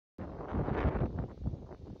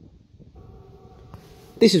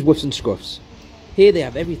This is Woofs and Scruffs. Here they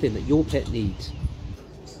have everything that your pet needs.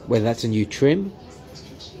 Whether that's a new trim,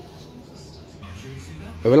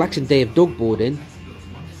 a relaxing day of dog boarding,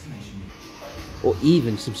 or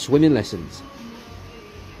even some swimming lessons.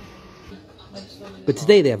 But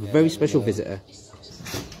today they have a very special visitor.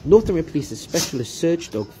 Northumbria Police's specialist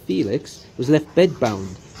search dog Felix was left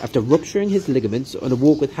bedbound after rupturing his ligaments on a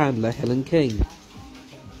walk with handler Helen Kane.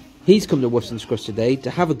 He's come to Woofs and Scruffs today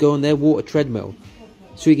to have a go on their water treadmill,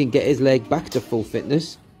 so he can get his leg back to full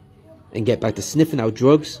fitness and get back to sniffing out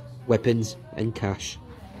drugs, weapons and cash.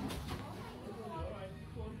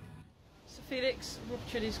 So Felix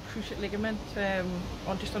ruptured his cruciate ligament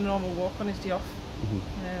on just a normal walk on his day off.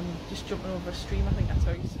 Just jumping over a stream, I think that's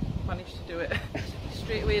how he's managed to do it.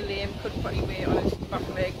 Straight away lame, couldn't put any weight on his back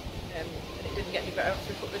leg, and it didn't get any better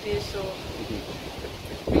for a couple of days, so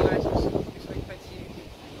I realised it was quite serious.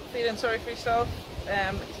 Feeling sorry for yourself.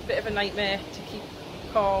 It's a bit of a nightmare to keep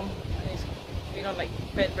calm, and he's been on like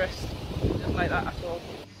bed rest. He doesn't like that at all.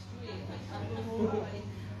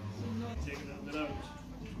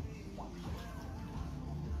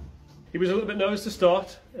 He was a little bit nervous to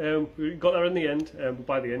start. We got there in the end, but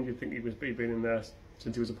by the end you'd think he'd been in there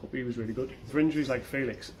since he was a puppy. He was really good. For injuries like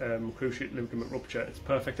Felix, cruciate ligament rupture, it's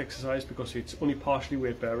perfect exercise because it's only partially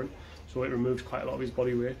weight bearing, so it removes quite a lot of his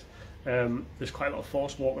body weight. There's quite a lot of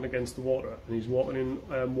force walking against the water, and he's walking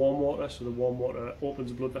in warm water, so the warm water opens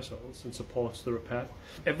the blood vessels and supports the repair.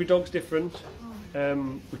 Every dog's different.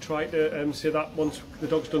 We try to say that once the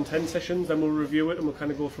dog's done 10 sessions, then we'll review it and we'll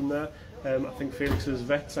kind of go from there. I think Felix's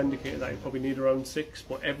vets indicated that he probably need around 6,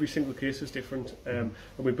 but every single case is different, and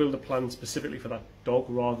we build a plan specifically for that dog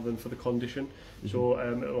rather than for the condition. So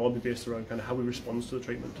it'll all be based around kind of how he responds to the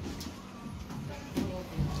treatment.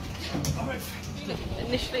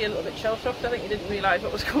 Initially a little bit shell-shocked. I think he didn't realise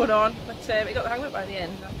what was going on, but he got the hang of it by the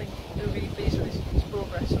end. I think he was really pleased with his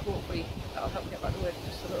progress, so hopefully that'll help him get back to work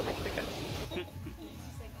just a little bit quicker.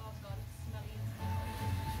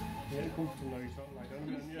 Yeah, comfortable now, he's not like that,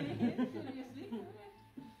 yeah.